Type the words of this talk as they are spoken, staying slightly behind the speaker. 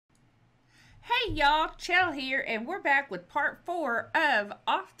Hey y'all, Chell here, and we're back with part 4 of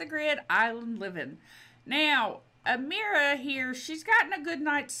Off the Grid Island Living. Now, Amira here, she's gotten a good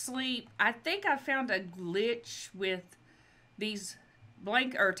night's sleep. I think I found a glitch with these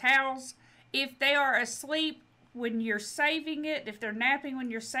towels. If they are asleep when you're saving it, if they're napping when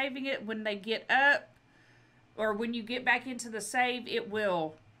you're saving it, when they get up, or when you get back into the save,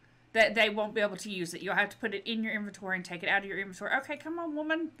 that they won't be able to use it. You'll have to put it in your inventory and take it out of your inventory. Okay, come on,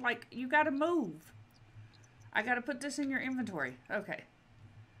 woman. Like, you gotta move. I gotta put this in your inventory. Okay.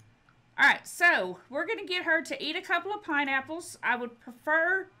 Alright, so we're gonna get her to eat a couple of pineapples. I would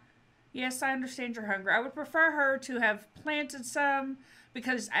prefer, yes, I understand you're hungry. I would prefer her to have planted some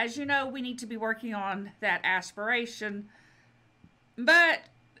because, as you know, we need to be working on that aspiration. But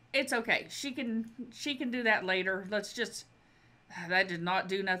it's okay. She can do that later. Let's just... That did not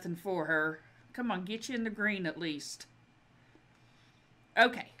do nothing for her. Come on, get you in the green at least.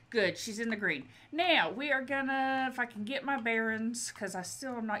 Okay, good. She's in the green. Now, we are gonna, if I can get my bearings, because I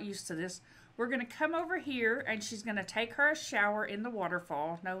still am not used to this, we're gonna come over here, and she's gonna take her a shower in the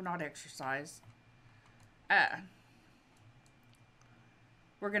waterfall. No, not exercise.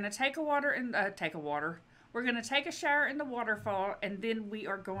 We're gonna take a We're gonna take a shower in the waterfall, and then we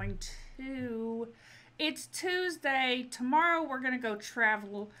are going to... It's Tuesday. Tomorrow we're going to go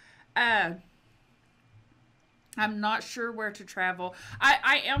travel. I'm not sure where to travel.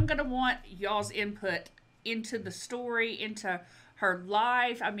 I am going to want y'all's input into the story, into her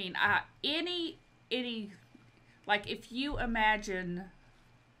life. I mean, like if you imagine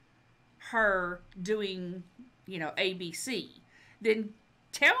her doing, ABC, then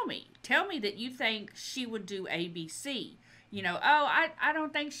tell me that you think she would do ABC. I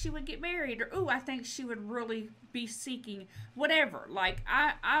don't think she would get married, or, oh, I think she would really be seeking whatever. Like,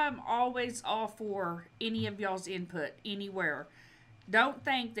 I'm always all for any of y'all's input anywhere. Don't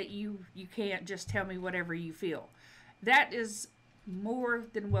think that you can't just tell me whatever you feel. That is more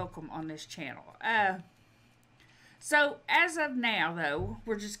than welcome on this channel. So, as of now, though,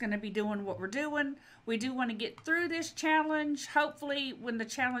 we're just going to be doing what we're doing. We do want to get through this challenge. Hopefully, when the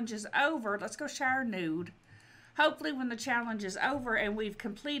challenge is over, let's go shower nude. Hopefully when the challenge is over and we've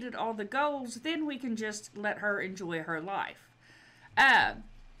completed all the goals, then we can just let her enjoy her life. I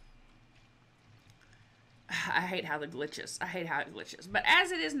hate how it glitches. But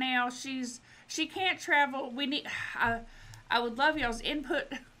as it is now, she can't travel. We need... I would love y'all's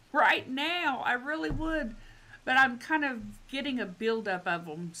input right now. I really would. But I'm kind of getting a buildup of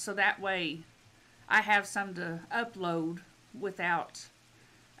them, so that way I have some to upload without,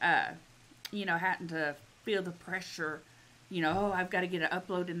 having to feel the pressure, oh, I've got to get an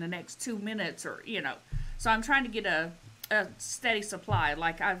upload in the next 2 minutes, or, So I'm trying to get a steady supply.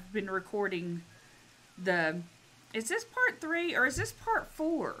 Like, I've been recording is this part 3 or is this part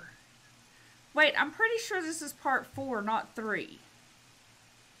 4? Wait, I'm pretty sure this is part 4, not 3.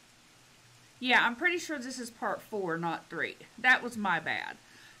 Yeah, I'm pretty sure this is part 4, not 3. That was my bad.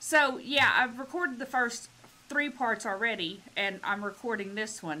 So, yeah, I've recorded the first 3 parts already, and I'm recording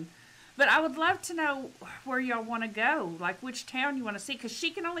this one. But I would love to know where y'all want to go, like which town you want to see, because she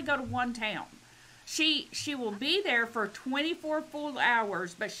can only go to one town. She will be there for 24 full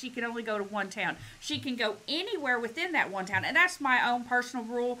hours, but she can only go to one town. She can go anywhere within that one town, and that's my own personal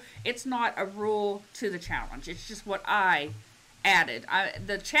rule. It's not a rule to the challenge. It's just what I added.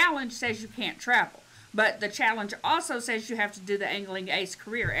 The challenge says you can't travel, but the challenge also says you have to do the angling ace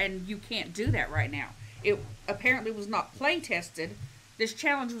career, and you can't do that right now. It apparently was not play tested. This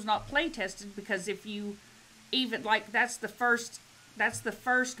challenge was not play tested because if you even, like, that's the first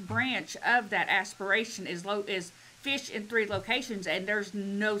branch of that aspiration is fish in 3 locations, and there's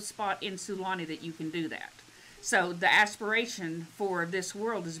no spot in Sulani that you can do that. So the aspiration for this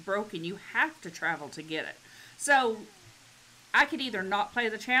world is broken. You have to travel to get it. So I could either not play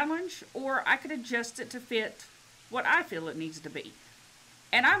the challenge, or I could adjust it to fit what I feel it needs to be.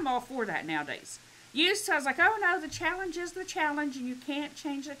 And I'm all for that nowadays. Used to, I was like, oh no, the challenge is the challenge, and you can't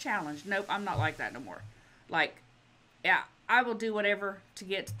change the challenge. Nope, I'm not like that no more. Like, yeah, I will do whatever to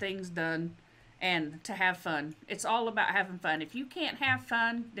get things done and to have fun. It's all about having fun. If you can't have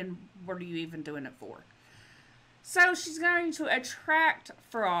fun, then what are you even doing it for? So she's going to attract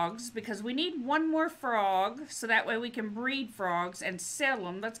frogs because we need one more frog, so that way we can breed frogs and sell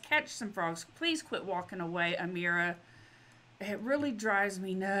them. Let's catch some frogs. Please quit walking away, Amira. It really drives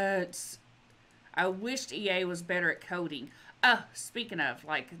me nuts. I wished EA was better at coding. Speaking of,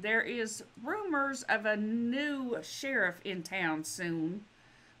 like, there is rumors of a new sheriff in town soon.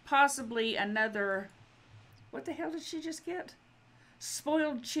 Possibly another... What the hell did she just get?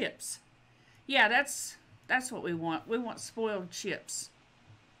 Spoiled chips. Yeah, that's what we want. We want spoiled chips.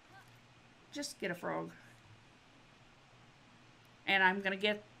 Just get a frog. And I'm going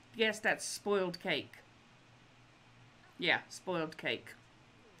to guess that's spoiled cake. Yeah, spoiled cake.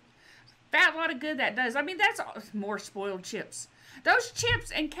 That lot of good that does. I mean, that's more spoiled chips. Those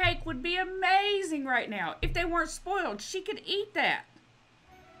chips and cake would be amazing right now if they weren't spoiled. She could eat that.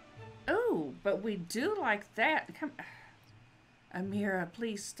 Oh, but we do like that. Come, Amira,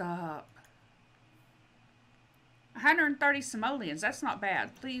 please stop. 130 simoleons. That's not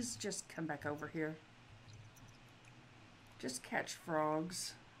bad. Please just come back over here. Just catch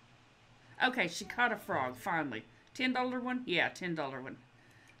frogs. Okay, she caught a frog, finally. $10 one? Yeah, $10 one.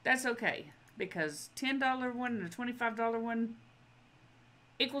 That's okay, because $10 one and a $25 one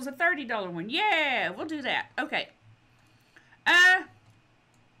equals a $30 one. Yeah, we'll do that. Okay.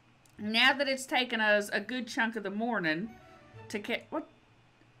 Now that it's taken us a good chunk of the morning to catch... What?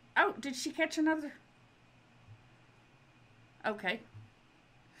 Oh, did she catch another? Okay.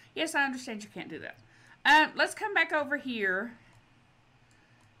 Yes, I understand you can't do that. Let's come back over here.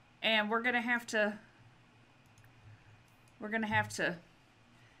 And we're going to have to... We're going to have to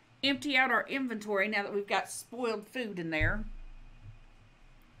empty out our inventory now that we've got spoiled food in there.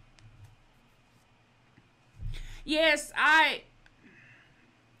 Yes, I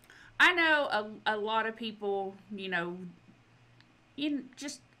know a lot of people, you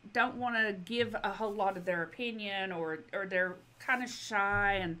just don't want to give a whole lot of their opinion, or they're kind of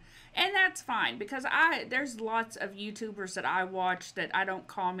shy, and that's fine, because there's lots of YouTubers that I watch that I don't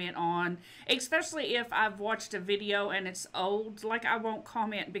comment on, especially if I've watched a video and it's old. Like, I won't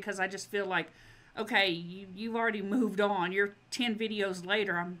comment because I just feel like, okay, you've already moved on. You're 10 videos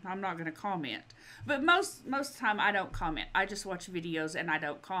later. I'm not going to comment. But most of the time I don't comment. I just watch videos and I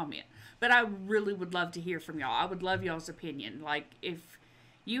don't comment. But I really would love to hear from y'all. I would love y'all's opinion. Like, if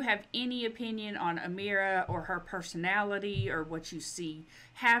you have any opinion on Amira or her personality, or what you see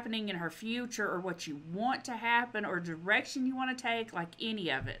happening in her future, or what you want to happen, or direction you want to take, like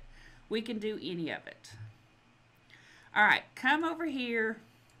any of it, we can do any of it. All right, come over here.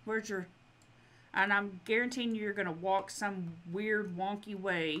 Where's your... And I'm guaranteeing you're going to walk some weird, wonky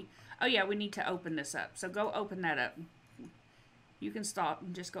way. Oh, yeah, we need to open this up. So go open that up. You can stop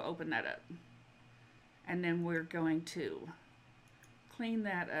and just go open that up. And then we're going to clean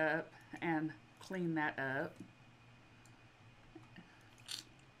that up and clean that up.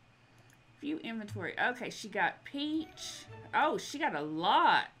 View inventory. Okay, she got peach. Oh, she got a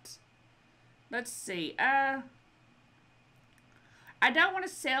lot. Let's see. I don't want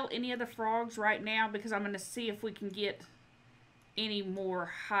to sell any of the frogs right now because I'm going to see if we can get any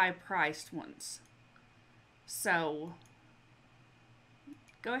more high-priced ones. So,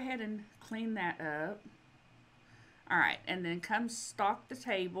 go ahead and clean that up. Alright, and then come stock the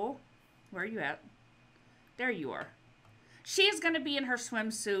table. Where are you at? There you are. She is going to be in her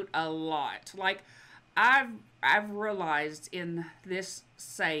swimsuit a lot. Like, I've realized in this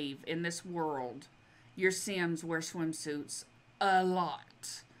save, in this world, your Sims wear swimsuits a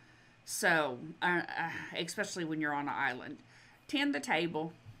lot. So, especially when you're on an island. Tend the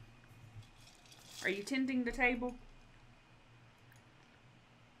table. Are you tending the table?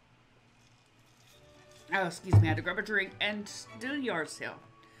 Oh, excuse me, I had to grab a drink and do yard sale.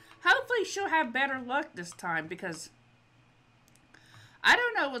 Hopefully she'll have better luck this time, because I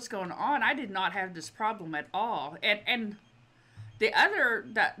don't know what's going on. I did not have this problem at all. And the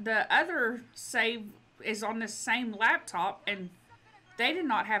other save is on this same laptop, and they did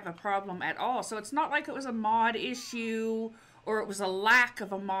not have a problem at all. So it's not like it was a mod issue or it was a lack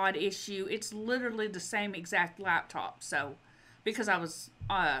of a mod issue. It's literally the same exact laptop. So, because I was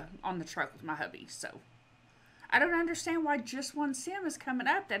on the truck with my hubby. So, I don't understand why just one sim is coming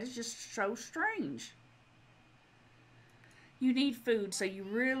up. That is just so strange. You need food, so you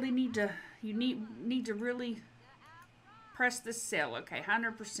really need to, need to really press this sell. Okay,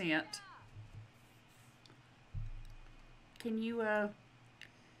 100%. Can you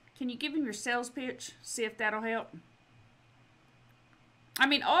give him your sales pitch? See if that'll help. I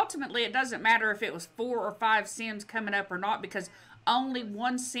mean, ultimately, it doesn't matter if it was 4 or 5 sims coming up or not, because only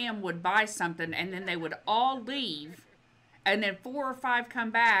one sim would buy something, and then they would all leave, and then 4 or 5 come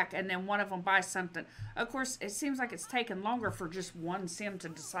back, and then one of them buys something. Of course, it seems like it's taken longer for just one sim to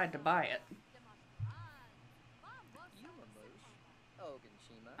decide to buy it.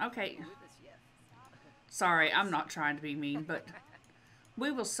 Okay. Sorry, I'm not trying to be mean, but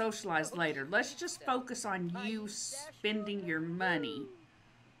we will socialize later. Let's just focus on you spending your money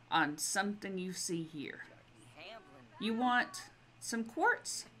on something you see here. You want some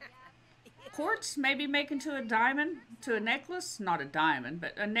quartz? Quartz, maybe make into a diamond, to a necklace? Not a diamond,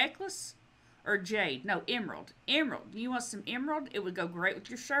 but a necklace? Or jade? No, emerald. Emerald. You want some emerald? It would go great with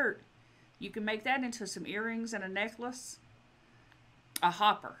your shirt. You can make that into some earrings and a necklace. A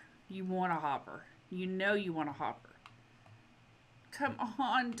hopper. You want a hopper. You know you want a hopper. Come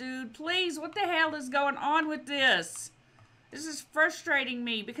on, dude. Please, what the hell is going on with this? This is frustrating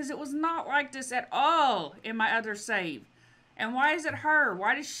me because it was not like this at all in my other save. And why is it her?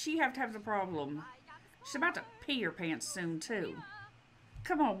 Why does she have to have the problem? She's about to pee her pants soon, too.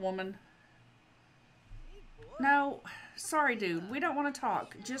 Come on, woman. No. Sorry, dude. We don't want to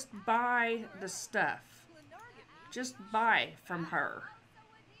talk. Just buy the stuff. Just buy from her.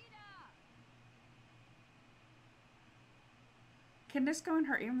 Can this go in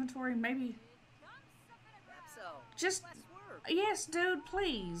her inventory? Maybe. Just. Yes, dude,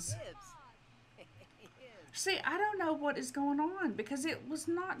 please. See, I don't know what is going on because it was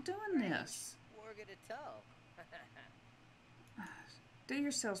not doing this. Do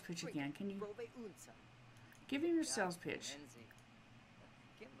your sales pitch again. Can you give him your sales pitch?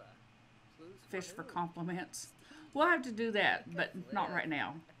 Fish for compliments. We'll have to do that, but not right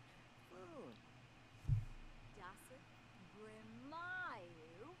now.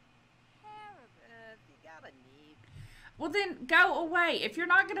 Well, then go away. If you're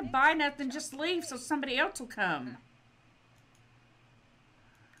not going to buy nothing, just leave so somebody else will come.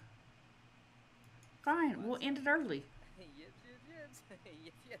 Fine, we'll end it early.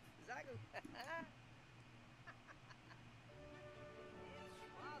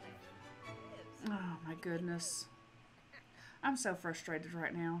 Oh, my goodness. I'm so frustrated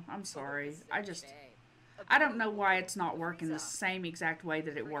right now. I'm sorry. I don't know why it's not working the same exact way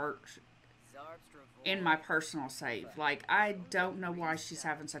that it worked in my personal save. Like, I don't know why she's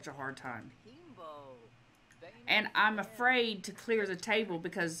having such a hard time. And I'm afraid to clear the table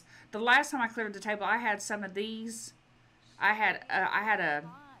because the last time I cleared the table, I had some of these. I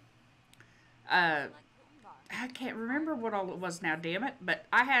can't remember what all it was now, damn it. But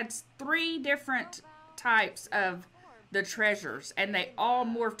I had 3 different types of the treasures, and they all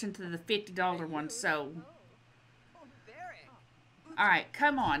morphed into the $50 one, so. Alright,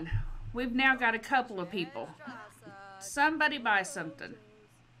 come on. We've now got a couple of people. Somebody buy something.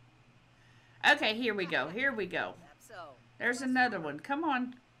 Okay, here we go. Here we go. There's another one. Come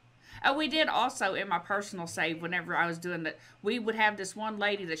on. Oh, we did also in my personal save, whenever I was doing that, we would have this one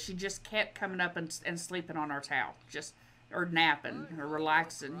lady that she just kept coming up and sleeping on our towel. Just, or napping, or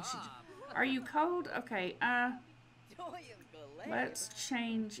relaxing. Are you cold? Okay, let's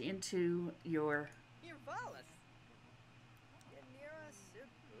change into your...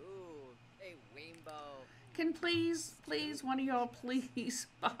 Can please, one of y'all please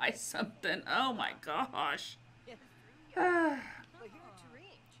buy something? Oh my gosh. I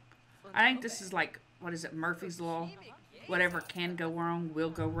think this is like, what is it, Murphy's Law? Whatever can go wrong will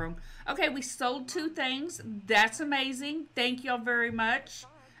go wrong. Okay, we sold 2 things. That's amazing. Thank y'all very much.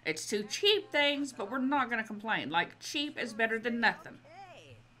 It's 2 cheap things, but we're not going to complain. Like, cheap is better than nothing.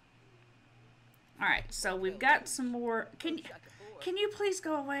 Alright, so we've got some more. Can you please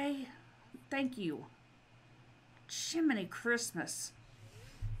go away? Thank you. Jiminy Christmas.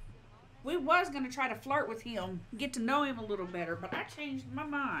 We was going to try to flirt with him, get to know him a little better, but I changed my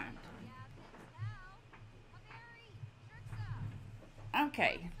mind.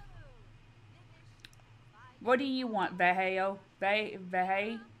 Okay. What do you want, Vaheo? Va-EA.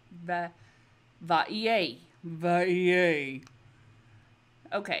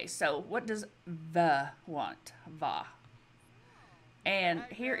 Okay, so what does the want? Va. And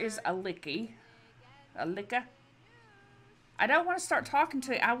here is a licky. A licka. I don't want to start talking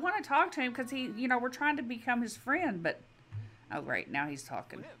to him. I want to talk to him because he, you know, we're trying to become his friend, but... Oh, great, now he's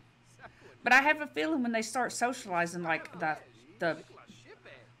talking. But I have a feeling when they start socializing, like, the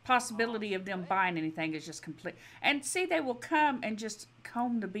possibility of them buying anything is just complete. And see, they will come and just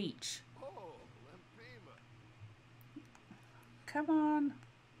comb the beach. Come on.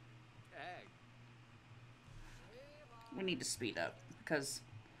 We need to speed up because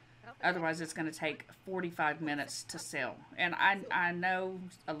otherwise it's going to take 45 minutes to sell. And I know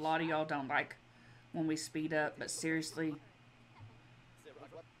a lot of y'all don't like when we speed up, but seriously,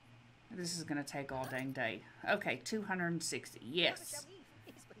 this is going to take all dang day. Okay, 260. Yes.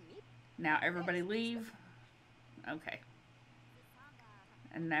 Now everybody leave. Okay.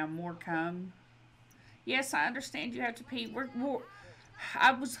 And now more come. Yes, I understand you have to pee.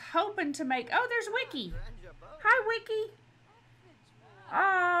 I was hoping to make... Oh, there's Wiki. Hi, Wiki.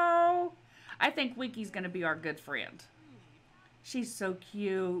 Oh. I think Wiki's going to be our good friend. She's so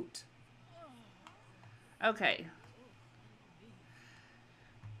cute. Okay.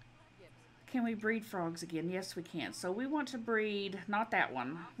 Can we breed frogs again? Yes, we can. So we want to breed... Not that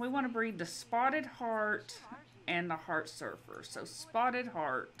one. We want to breed the spotted heart and the heart surfer. So spotted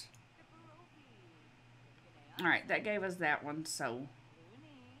heart... Alright, that gave us that one, so.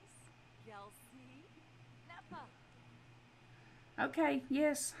 Okay,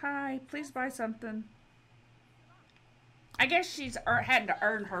 yes, hi, please buy something. I guess she's had to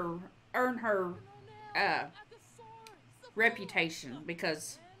earn her reputation,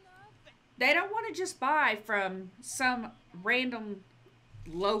 because they don't want to just buy from some random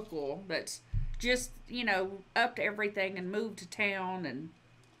local that's just, you know, up to everything and moved to town, and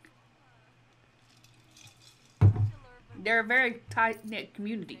they're a very tight-knit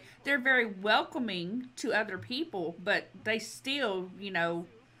community. They're very welcoming to other people, but they still, you know,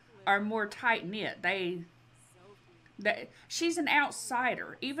 are more tight-knit. She's an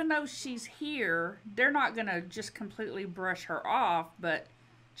outsider. Even though she's here, they're not going to just completely brush her off, but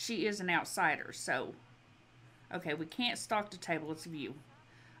she is an outsider. So, okay, we can't stock the table. It's view.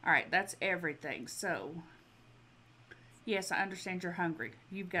 Alright, that's everything. So, yes, I understand you're hungry.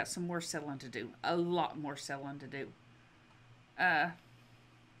 You've got some more selling to do. A lot more selling to do.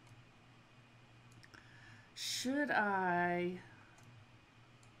 Should I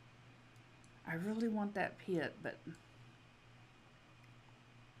really want that pit, but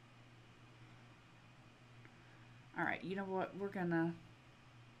alright, you know what? We're gonna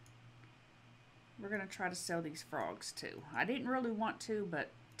try to sell these frogs too. I didn't really want to, but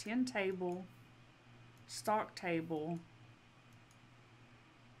 10 table, stock table.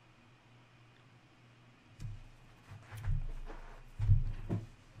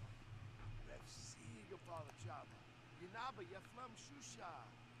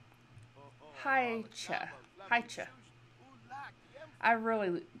 Hicha. I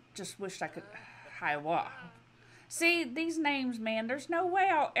really just wished I could. Hiwa. See, these names, man, there's no way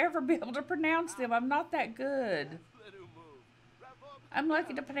I'll ever be able to pronounce them. I'm not that good. I'm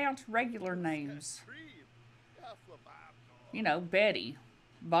lucky to pronounce regular names. You know, Betty,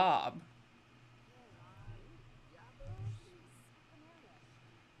 Bob.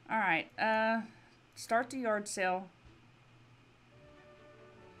 Alright, start the yard sale.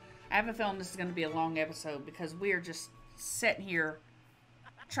 I have a feeling this is going to be a long episode because we are just sitting here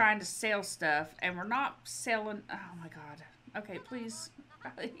trying to sell stuff and we're not selling. Oh my god. Okay, please.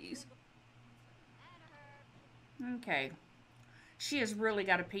 Please. Okay. She has really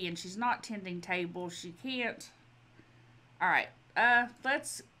got to pee and she's not tending tables. She can't. Alright.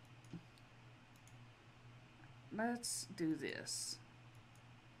 Let's do this.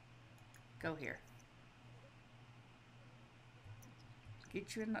 Go here.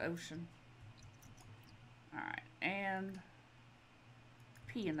 Get you in the ocean. Alright, and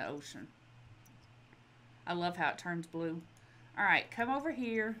pee in the ocean. I love how it turns blue. Alright, come over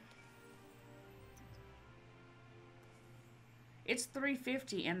here. It's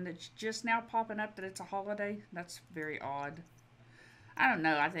 3:50 and it's just now popping up that it's a holiday. That's very odd. I don't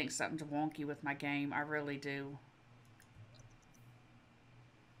know, I think something's wonky with my game. I really do.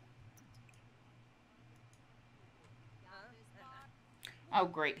 Oh,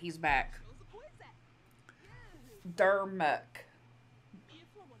 great. He's back. Durmuck.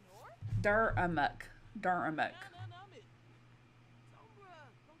 Duramuk. Duramuk.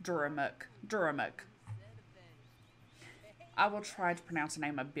 Duramuk. Duramuk. I will try to pronounce the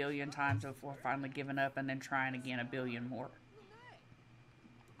name a billion times before finally giving up and then trying again a billion more.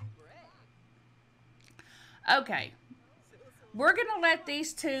 Okay. We're going to let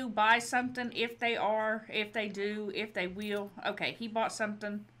these two buy something if they do, if they will. Okay, he bought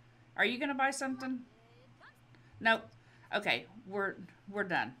something. Are you going to buy something? Nope. Okay, we're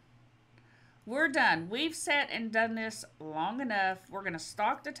done. We're done. We've sat and done this long enough. We're going to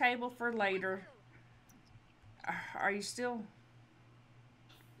stock the table for later. Are you still?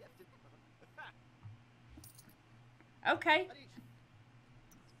 Okay.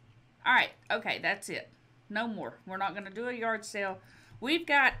 Alright, okay, that's it. No more. We're not going to do a yard sale. We've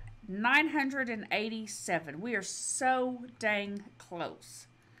got 987. We are so dang close.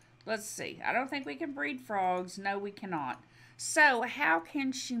 Let's see. I don't think we can breed frogs. No, we cannot. So, how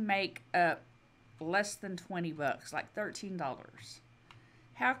can she make up less than 20 bucks? Like $13.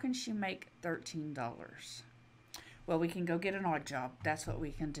 How can she make $13? Well, we can go get an odd job. That's what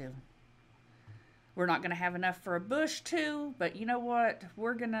we can do. We're not going to have enough for a bush, too. But you know what?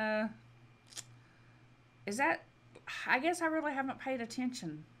 We're going to... Is that... I guess I really haven't paid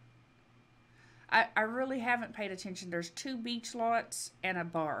attention. I really haven't paid attention. There's 2 beach lots and a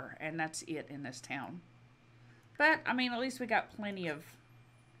bar. And that's it in this town. But, I mean, at least we got plenty of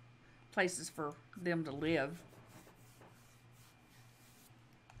places for them to live.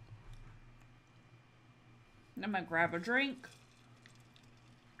 I'm going to grab a drink.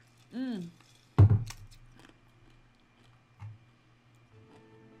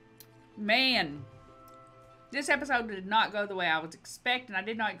 Man. This episode did not go the way I was expecting. I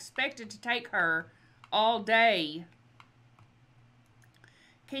did not expect it to take her all day.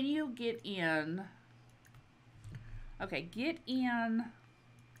 Can you get in? Okay, get in.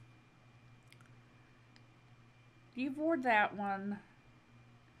 You've worn that one.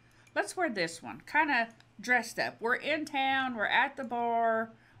 Let's wear this one. Kind of dressed up. We're in town. We're at the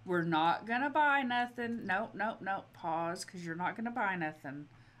bar. We're not going to buy nothing. Nope. Pause, because you're not going to buy nothing.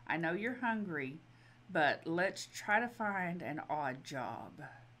 I know you're hungry, but let's try to find an odd job.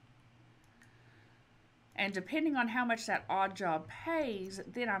 And depending on how much that odd job pays,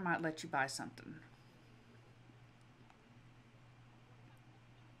 then I might let you buy something.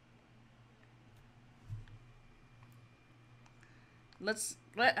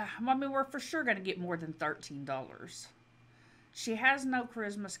 I mean, we're for sure going to get more than $13. She has no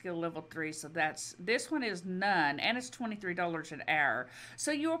charisma skill level 3, so this one is none, and it's $23 an hour.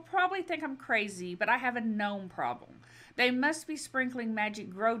 So you'll probably think I'm crazy, but I have a gnome problem. They must be sprinkling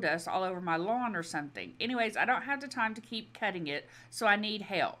magic grow dust all over my lawn or something. Anyways, I don't have the time to keep cutting it, so I need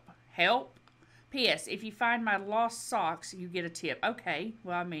help. Help? P.S. If you find my lost socks, you get a tip. Okay,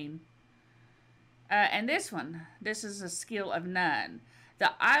 well, I mean... and this is a skill of none.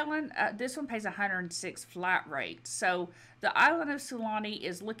 The island, this one pays 106 flat rate. So the island of Sulani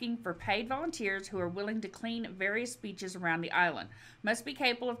is looking for paid volunteers who are willing to clean various beaches around the island. Must be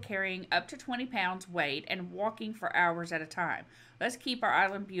capable of carrying up to 20 pounds weight and walking for hours at a time. Let's keep our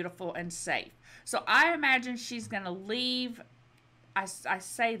island beautiful and safe. So I imagine she's going to leave. I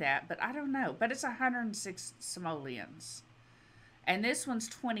say that, but I don't know. But it's 106 simoleons. And this one's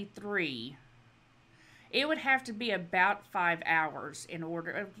 23. It would have to be about 5 hours in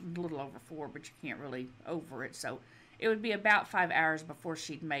order, a little over 4, but you can't really over it. So it would be about 5 hours before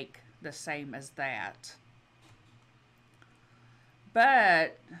she'd make the same as that.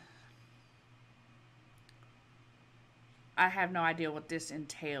 But I have no idea what this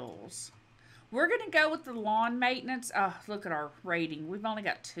entails. We're going to go with the lawn maintenance. Oh, look at our rating. We've only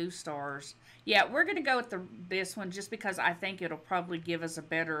got 2 stars. Yeah, we're going to go with this one just because I think it'll probably give us a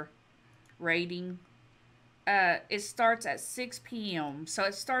better rating. It starts at 6 p.m. So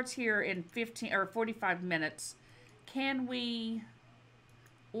it starts here in 15 or 45 minutes. Can we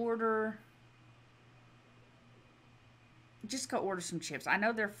order? Just go order some chips. I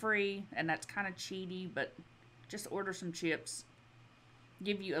know they're free and that's kind of cheaty, but just order some chips.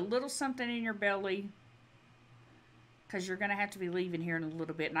 Give you a little something in your belly because you're going to have to be leaving here in a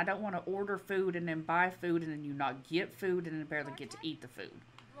little bit. And I don't want to order food and then buy food and then you not get food and then barely get to eat the food.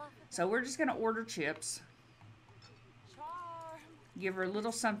 So we're just going to order chips. Give her a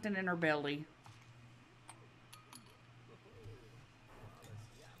little something in her belly.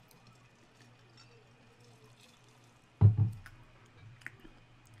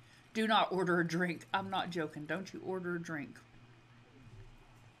 Do not order a drink. I'm not joking. Don't you order a drink.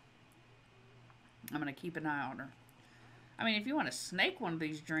 I'm going to keep an eye on her. I mean, if you want to snake one of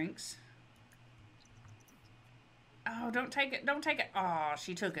these drinks. Oh, don't take it. Don't take it. Oh,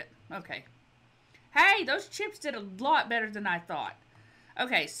 she took it. Okay. Hey, those chips did a lot better than I thought.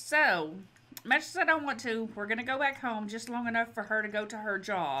 Okay, so, much as I don't want to, we're going to go back home just long enough for her to go to her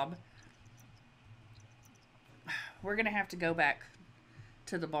job. We're going to have to go back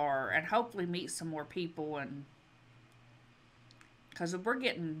to the bar and hopefully meet some more people. And because we're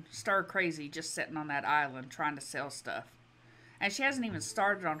getting stir crazy just sitting on that island trying to sell stuff. And she hasn't even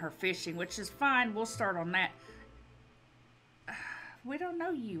started on her fishing, which is fine. We'll start on that. We don't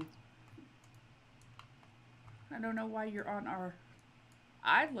know you. I don't know why you're on our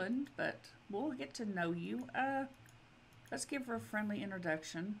island, but we'll get to know you. Let's give her a friendly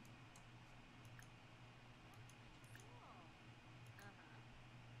introduction.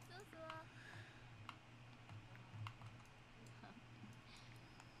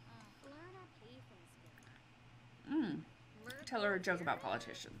 Tell her a joke about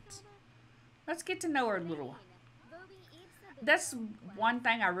politicians. Let's get to know her a little. That's one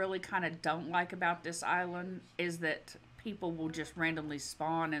thing I really kind of don't like about this island is that people will just randomly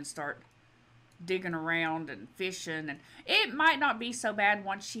spawn and start digging around and fishing. And it might not be so bad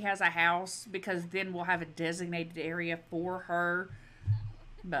once she has a house because then we'll have a designated area for her.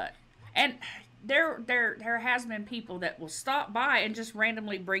 But, and there has been people that will stop by and just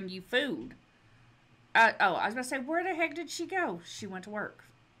randomly bring you food. Oh, I was going to say, where the heck did she go? She went to work.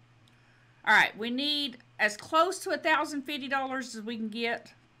 All right, we need as close to $1,050 as we can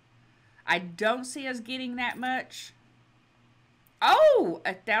get. I don't see us getting that much. Oh,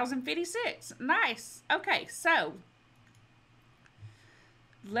 1,056. Nice. Okay, so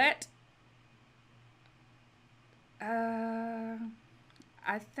I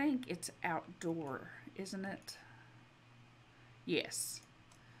I think it's outdoor, isn't it? Yes.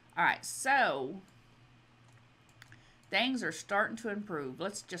 All right, so things are starting to improve.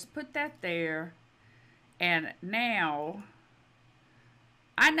 Let's just put that there. And now,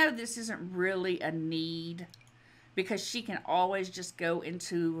 I know this isn't really a need because she can always just go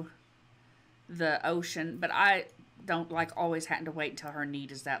into the ocean, but I don't like always having to wait until her need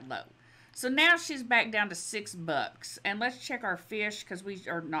is that low. So now she's back down to $6. And let's check our fish, because we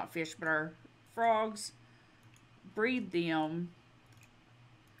are not fish, but our frogs. Breed them.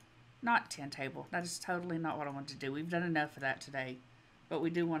 Not 10 table. That is totally not what I want to do. We've done enough of that today. But we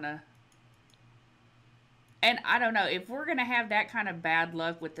do want to. And I don't know, if we're going to have that kind of bad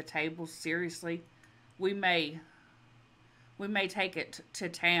luck with the tables, seriously, we may take it to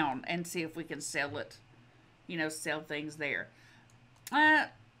town and see if we can sell it. You know, sell things there.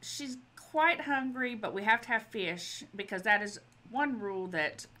 She's quite hungry, but we have to have fish because that is one rule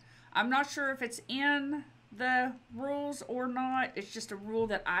that I'm not sure if it's in the rules or not. It's just a rule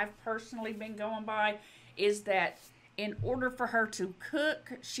that I've personally been going by, is that in order for her to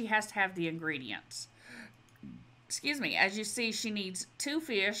cook, she has to have the ingredients. Excuse me. As you see, she needs 2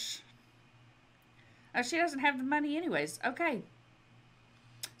 fish. She doesn't have the money anyways. Okay.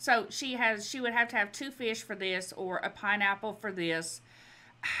 So she would have to have 2 fish for this, or a pineapple for this.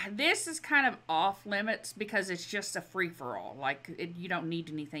 This is kind of off limits because it's just a free-for-all. Like, you don't need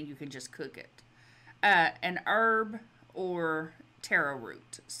anything. You can just cook it. An herb or taro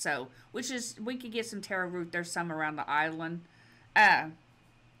root. So, we could get some taro root. There's some around the island.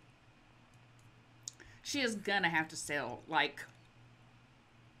 She is gonna have to sell, like,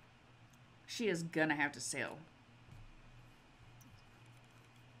 she is gonna have to sell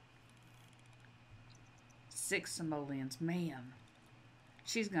 6 simoleons. Man,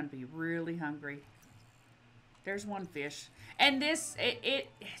 she's gonna be really hungry. There's 1 fish. And this,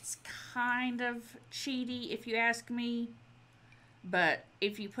 it's kind of cheaty if you ask me. But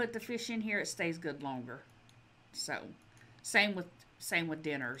if you put the fish in here, it stays good longer. So, same with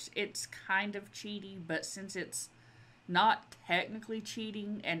dinners. It's kind of cheaty, but since it's not technically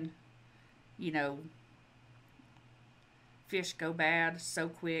cheating, and, you know, fish go bad so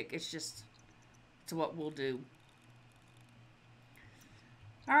quick, it's what we'll do.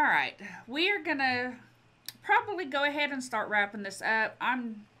 Alright, we are gonna probably go ahead and start wrapping this up.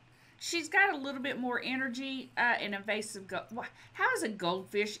 She's got a little bit more energy in invasive. How is a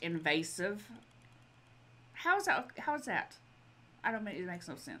goldfish invasive? How is that? I don't. It makes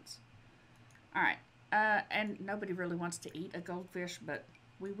no sense. All right, and nobody really wants to eat a goldfish, but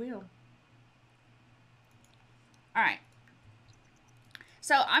we will. All right.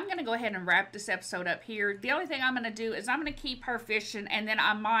 So I'm going to go ahead and wrap this episode up here. The only thing I'm going to do is I'm going to keep her fishing, and then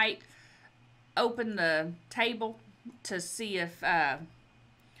I might open the table to see if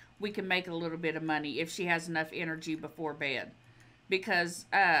we can make a little bit of money if she has enough energy before bed. Because,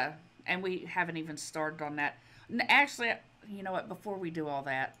 and we haven't even started on that. Actually, you know what, before we do all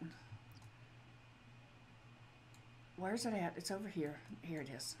that, where's it at? It's over here. Here it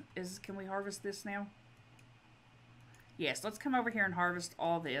is. Can we harvest this now? Yes, let's come over here and harvest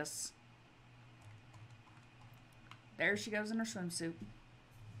all this. There she goes in her swimsuit.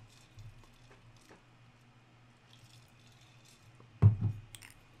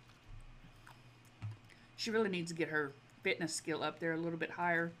 She really needs to get her fitness skill up there a little bit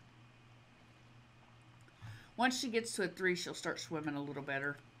higher. Once she gets to a 3, she'll start swimming a little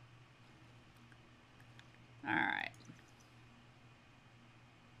better. Alright.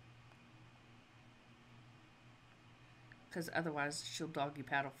 Because otherwise she'll doggy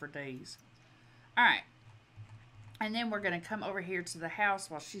paddle for days. Alright. And then we're going to come over here to the house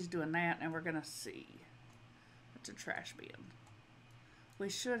while she's doing that. And we're going to see. What's a trash bin? We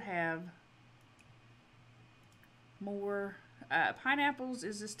should have more pineapples.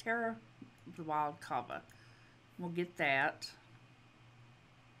 Is this Terra? The wild kava. We'll get that.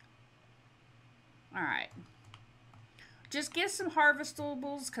 Alright. Just get some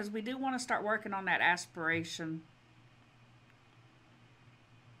harvestables because we do want to start working on that aspiration.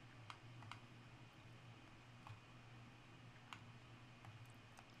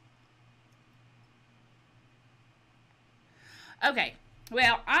 Okay.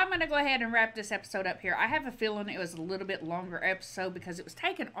 Well, I'm going to go ahead and wrap this episode up here. I have a feeling it was a little bit longer episode because it was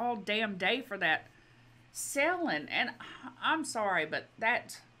taking all damn day for that selling. And I'm sorry, but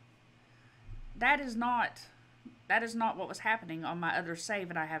that is not what was happening on my other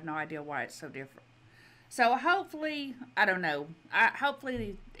save, and I have no idea why it's so different. So hopefully, I don't know.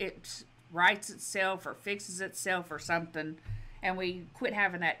 Hopefully it rights itself or fixes itself or something, and we quit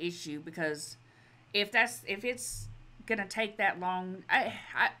having that issue, because if it's gonna take that long.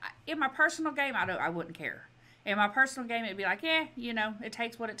 In my personal game, I wouldn't care. In my personal game, it'd be like, yeah, you know, it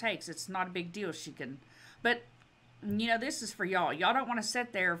takes what it takes. It's not a big deal. She can, but you know, this is for y'all. Y'all don't want to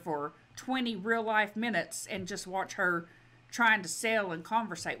sit there for 20 real life minutes and just watch her trying to sell and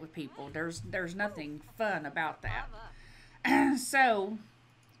conversate with people. There's nothing fun about that. So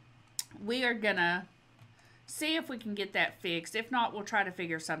we are gonna see if we can get that fixed. If not, we'll try to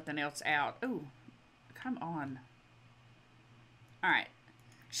figure something else out. Ooh, come on. Alright.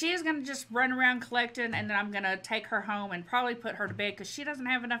 She is going to just run around collecting, and then I'm going to take her home and probably put her to bed because she doesn't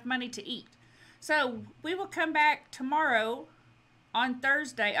have enough money to eat. So, we will come back tomorrow on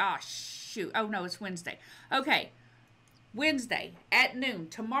Thursday. Ah, shoot. Oh, no, it's Wednesday. Okay. Wednesday at noon.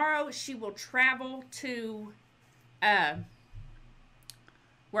 Tomorrow, she will travel to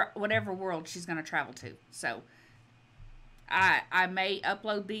whatever world she's going to travel to. So, I may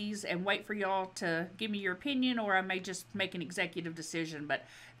upload these and wait for y'all to give me your opinion, or I may just make an executive decision. But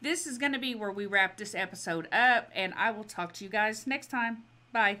this is going to be where we wrap this episode up, and I will talk to you guys next time.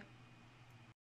 Bye.